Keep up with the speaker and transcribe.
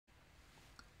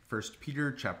1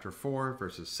 Peter chapter 4,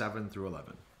 verses 7 through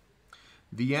 11.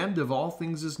 The end of all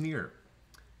things is near.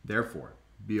 Therefore,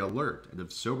 be alert and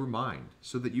of sober mind,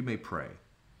 so that you may pray.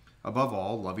 Above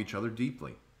all, love each other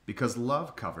deeply, because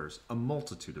love covers a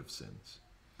multitude of sins.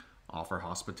 Offer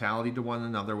hospitality to one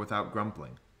another without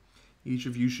grumbling. Each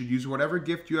of you should use whatever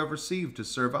gift you have received to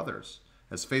serve others,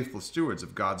 as faithful stewards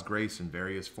of God's grace in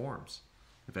various forms.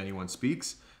 If anyone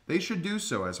speaks, they should do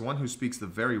so as one who speaks the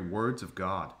very words of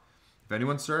God. If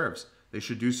anyone serves, they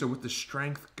should do so with the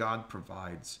strength God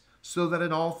provides, so that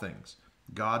in all things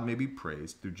God may be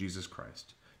praised through Jesus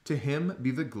Christ. To him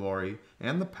be the glory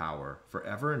and the power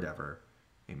forever and ever.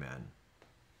 Amen.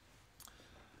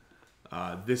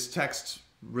 This text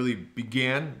really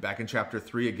began back in chapter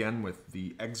 3 again with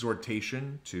the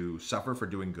exhortation to suffer for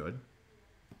doing good.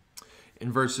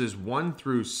 In verses 1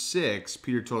 through 6,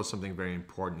 Peter told us something very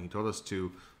important. He told us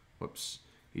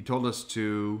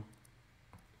to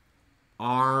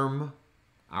arm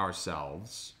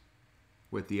ourselves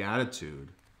with the attitude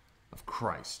of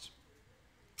Christ.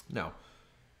 Now,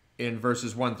 in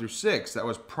verses 1 through 6, that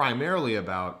was primarily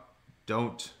about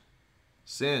don't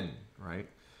sin, right?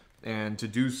 And to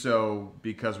do so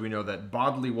because we know that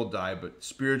bodily will die, but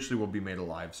spiritually will be made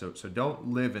alive. So don't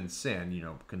live in sin,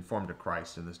 conform to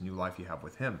Christ in this new life you have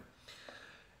with him.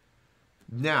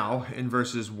 Now, in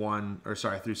verses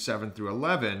through 7 through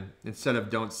 11, instead of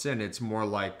don't sin, it's more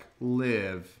like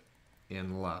live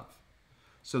in love.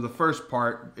 So the first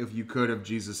part, if you could, of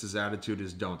Jesus' attitude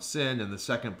is don't sin, and the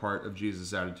second part of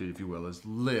Jesus' attitude, if you will, is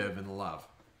live in love.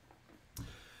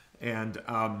 And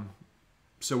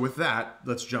so with that,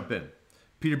 let's jump in.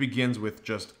 Peter begins with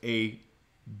just a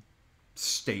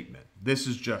statement. This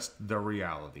is just the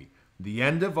reality. The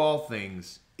end of all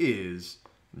things is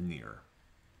near.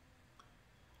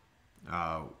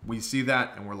 We see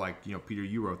that and we're like, Peter,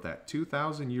 you wrote that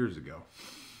 2,000 years ago.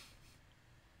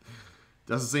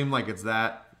 Doesn't seem like it's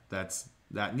that's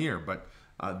that near, but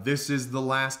this is the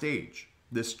last age.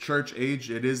 This church age,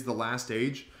 it is the last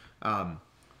age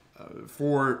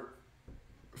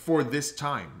for this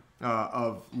time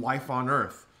of life on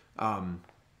earth,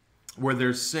 where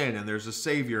there's sin and there's a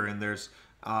Savior and there's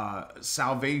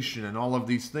salvation and all of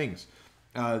these things.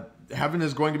 Heaven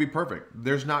is going to be perfect.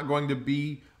 There's not going to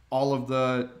be all of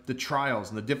the trials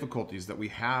and the difficulties that we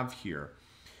have here.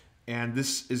 And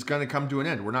this is going to come to an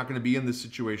end. We're not going to be in this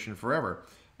situation forever.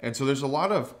 And so there's a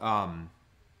lot of,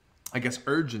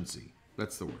 urgency.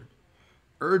 That's the word.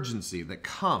 Urgency that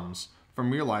comes from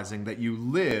realizing that you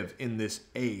live in this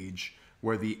age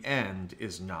where the end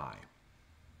is nigh.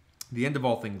 The end of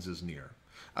all things is near.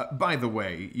 By the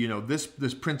way,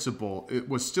 this principle, it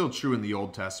was still true in the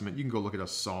Old Testament. You can go look at a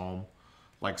psalm,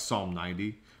 like Psalm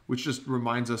 90, which just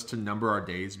reminds us to number our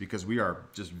days because we are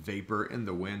just vapor in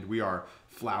the wind. We are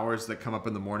flowers that come up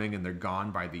in the morning and they're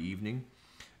gone by the evening.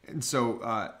 And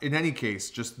so in any case,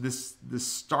 just it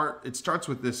starts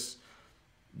with this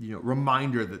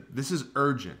reminder that this is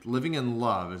urgent. Living in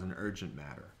love is an urgent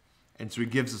matter. And so he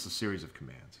gives us a series of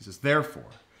commands. He says,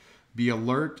 therefore, be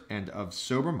alert and of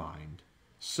sober mind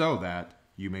so that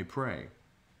you may pray.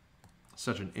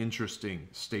 Such an interesting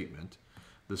statement.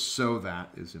 The so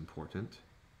that is important.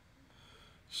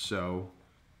 So,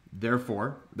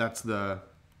 therefore, that's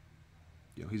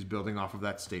he's building off of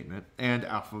that statement and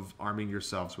off of arming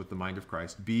yourselves with the mind of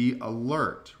Christ. Be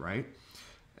alert, right?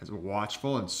 As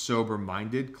watchful and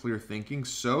sober-minded, clear thinking,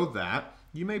 so that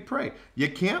you may pray. You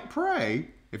can't pray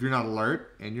if you're not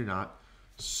alert and you're not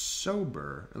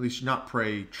sober. At least not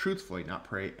pray truthfully, not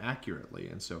pray accurately.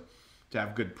 And so to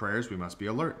have good prayers, we must be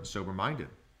alert and sober-minded.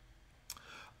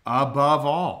 Above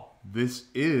all, this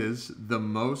is the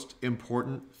most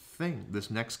important thing,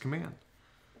 this next command.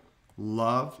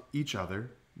 Love each other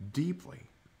deeply.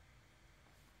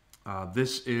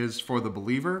 This is, for the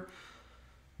believer,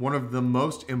 one of the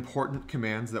most important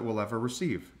commands that we'll ever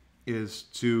receive. Is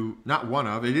to, not one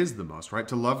of, it is the most, right?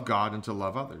 To love God and to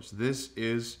love others. This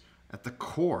is at the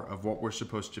core of what we're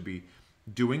supposed to be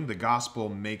doing. The gospel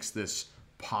makes this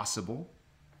possible.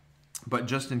 But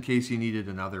just in case you needed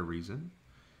another reason,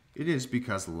 it is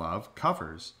because love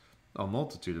covers a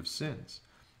multitude of sins.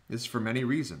 This is for many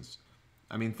reasons.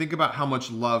 I mean, think about how much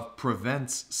love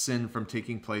prevents sin from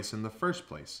taking place in the first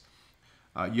place.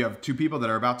 You have two people that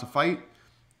are about to fight,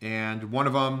 and one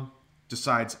of them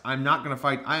decides, I'm not going to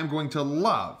fight, I am going to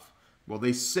love. Well,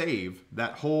 they save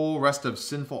that whole rest of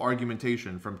sinful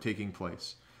argumentation from taking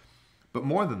place. But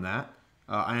more than that,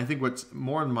 and I think what's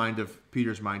more in mind of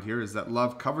Peter's mind here is that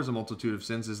love covers a multitude of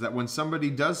sins, is that when somebody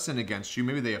does sin against you,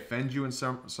 maybe they offend you in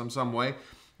some way,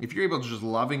 if you're able to just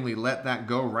lovingly let that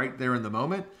go right there in the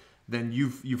moment, then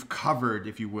you've covered,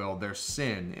 if you will, their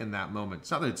sin in that moment.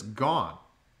 It's not that it's gone.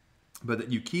 but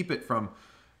that you keep it from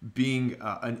being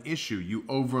an issue. You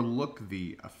overlook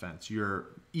the offense. You're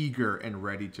eager and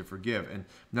ready to forgive. And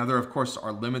now there, of course,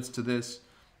 are limits to this.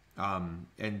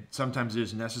 And sometimes it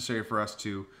is necessary for us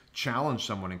to challenge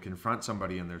someone and confront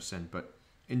somebody in their sin. But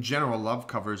in general, love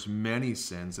covers many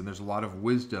sins. And there's a lot of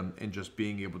wisdom in just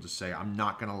being able to say, I'm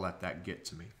not going to let that get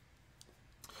to me.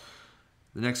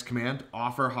 The next command,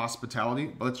 offer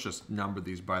hospitality. Let's just number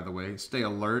these, by the way. Stay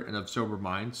alert and of sober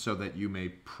mind so that you may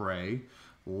pray.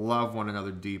 Love one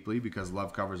another deeply because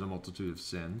love covers a multitude of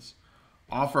sins.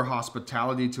 Offer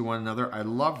hospitality to one another. I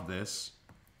love this.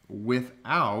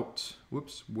 Without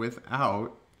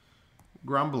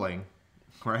grumbling,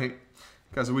 right?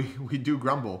 Because we do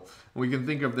grumble. We can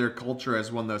think of their culture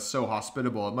as one that's so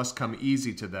hospitable. It must come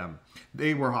easy to them.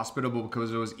 They were hospitable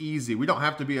because it was easy. We don't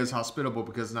have to be as hospitable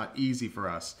because it's not easy for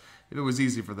us. If it was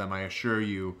easy for them, I assure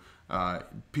you,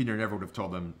 Peter never would have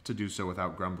told them to do so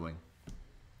without grumbling.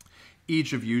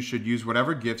 Each of you should use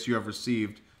whatever gifts you have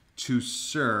received to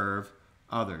serve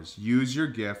others. Use your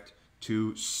gift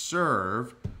to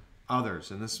serve others.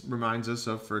 And this reminds us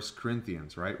of 1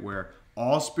 Corinthians, right? Where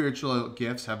all spiritual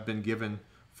gifts have been given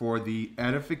for the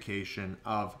edification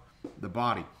of the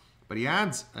body. But he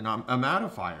adds a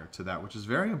modifier to that, which is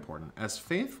very important. As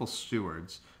faithful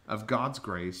stewards of God's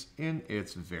grace in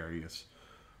its various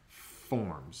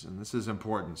forms. And this is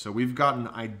important. So we've got an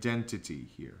identity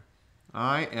here.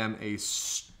 I am a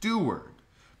steward.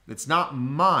 It's not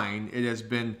mine. It has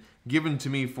been given to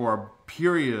me for a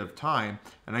period of time,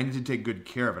 and I need to take good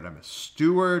care of it. I'm a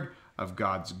steward of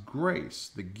God's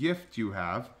grace. The gift you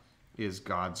have is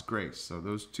God's grace. So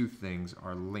those two things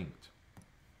are linked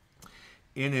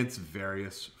in its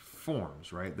various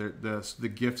forms, right? The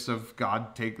gifts of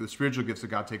God the spiritual gifts of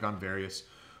God take on various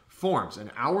forms.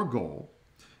 And our goal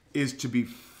is to be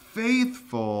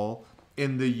faithful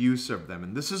in the use of them.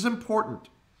 And this is important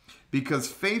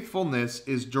because faithfulness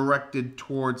is directed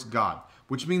towards God,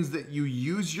 which means that you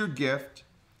use your gift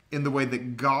in the way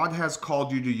that God has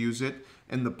called you to use it,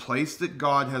 in the place that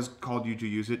God has called you to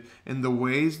use it, in the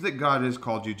ways that God has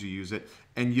called you to use it,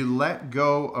 and you let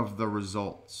go of the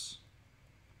results.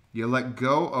 You let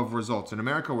go of results. In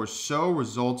America, we're so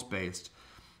results-based.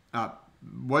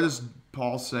 What does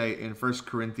Paul say in 1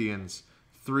 Corinthians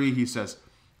 3? He says,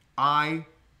 I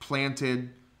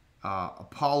planted,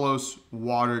 Apollos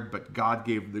watered, but God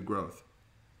gave the growth.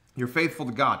 You're faithful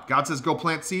to God. God says go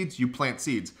plant seeds, you plant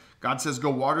seeds. God says go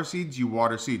water seeds, you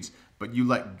water seeds. But you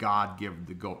let God give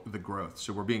the growth.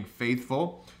 So we're being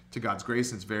faithful to God's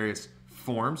grace in its various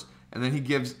forms. And then he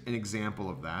gives an example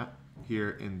of that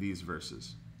here in these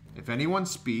verses. If anyone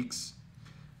speaks,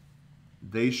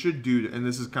 they should do, and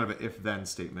this is kind of an if-then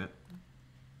statement,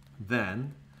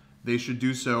 then they should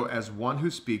do so as one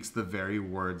who speaks the very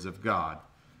words of God.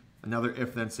 Another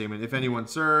if-then statement. If anyone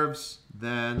serves,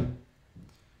 then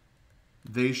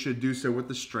they should do so with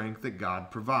the strength that God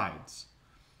provides.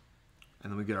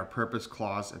 And then we get our purpose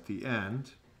clause at the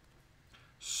end.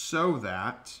 So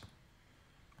that,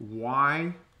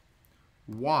 why,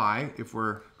 if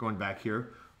we're going back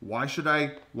here, why should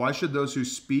those who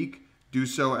speak do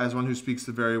so as one who speaks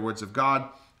the very words of God?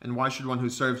 And why should one who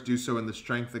serves do so in the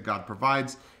strength that God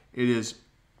provides? It is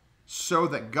so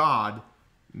that God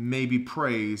may be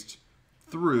praised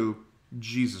through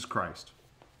Jesus Christ.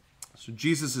 So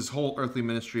Jesus' whole earthly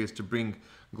ministry is to bring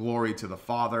glory to the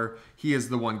Father. He is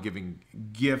the one giving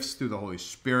gifts through the Holy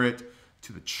Spirit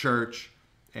to the church.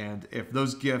 And if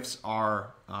those gifts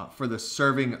are for the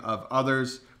serving of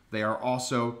others, they are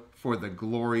also for the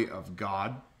glory of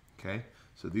God. Okay?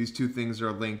 So these two things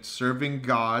are linked.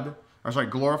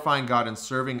 Glorifying God and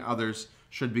serving others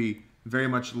should be very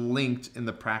much linked in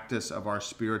the practice of our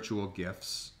spiritual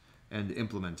gifts and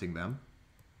implementing them.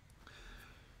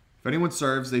 If anyone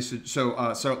serves, they should. So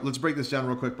let's break this down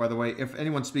real quick. By the way, if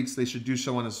anyone speaks, they should do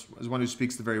so as one who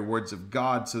speaks the very words of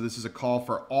God. So this is a call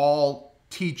for all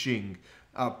teaching,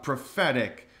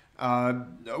 prophetic,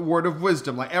 word of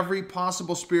wisdom, like every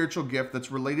possible spiritual gift that's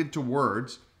related to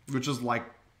words, which is like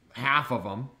half of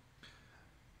them.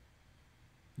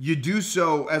 You do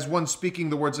so as one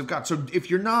speaking the words of God. So if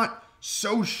you're not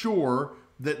so sure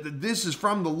that this is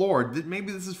from the Lord, that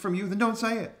maybe this is from you, then don't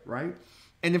say it, right?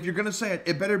 And if you're going to say it,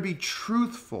 it better be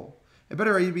truthful. It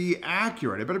better be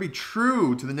accurate. It better be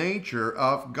true to the nature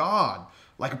of God,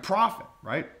 like a prophet,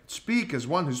 right? Speak as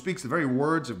one who speaks the very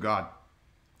words of God.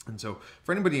 And so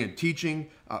for anybody in teaching,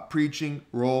 preaching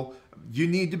role, you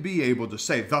need to be able to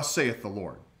say, thus saith the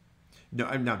Lord.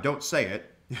 Now, don't say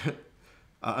it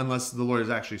unless the Lord has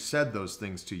actually said those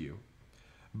things to you.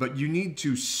 But you need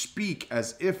to speak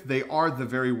as if they are the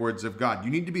very words of God. You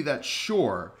need to be that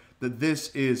sure that this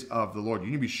is of the Lord. You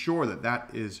need to be sure that that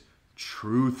is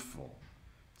truthful.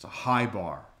 It's a high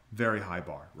bar, very high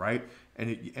bar, right?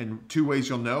 And two ways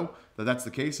you'll know that that's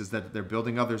the case is that they're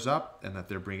building others up and that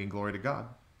they're bringing glory to God.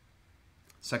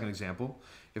 Second example,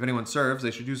 if anyone serves,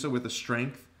 they should do so with the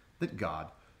strength that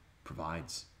God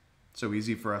provides. So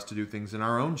easy for us to do things in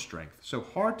our own strength. So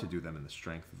hard to do them in the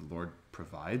strength that the Lord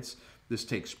provides. This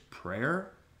takes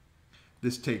prayer.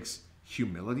 This takes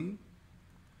humility.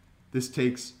 This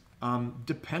takes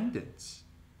dependence.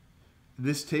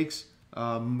 This takes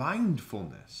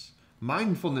mindfulness.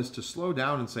 Mindfulness to slow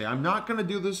down and say, I'm not going to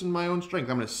do this in my own strength.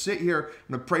 I'm going to sit here,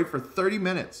 I'm going to pray for 30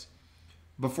 minutes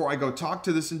before I go talk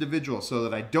to this individual so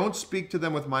that I don't speak to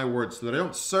them with my words, so that I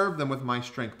don't serve them with my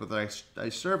strength, but that I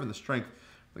serve in the strength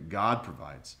that God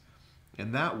provides.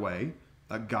 In that way,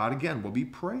 God again will be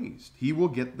praised. He will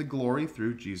get the glory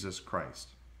through Jesus Christ.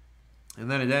 And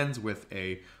then it ends with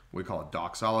we call it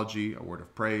doxology, a word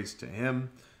of praise to him.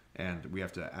 And we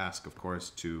have to ask, of course,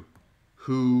 to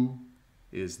who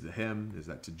is the hymn? Is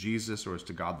that to Jesus or is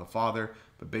to God the Father?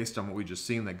 But based on what we just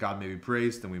seen, that God may be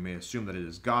praised, then we may assume that it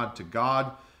is God. To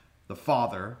God the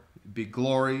Father be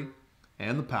glory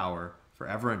and the power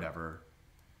forever and ever.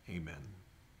 Amen.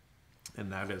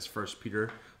 And that is 1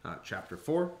 Peter chapter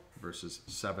 4, verses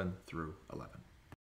 7 through 11.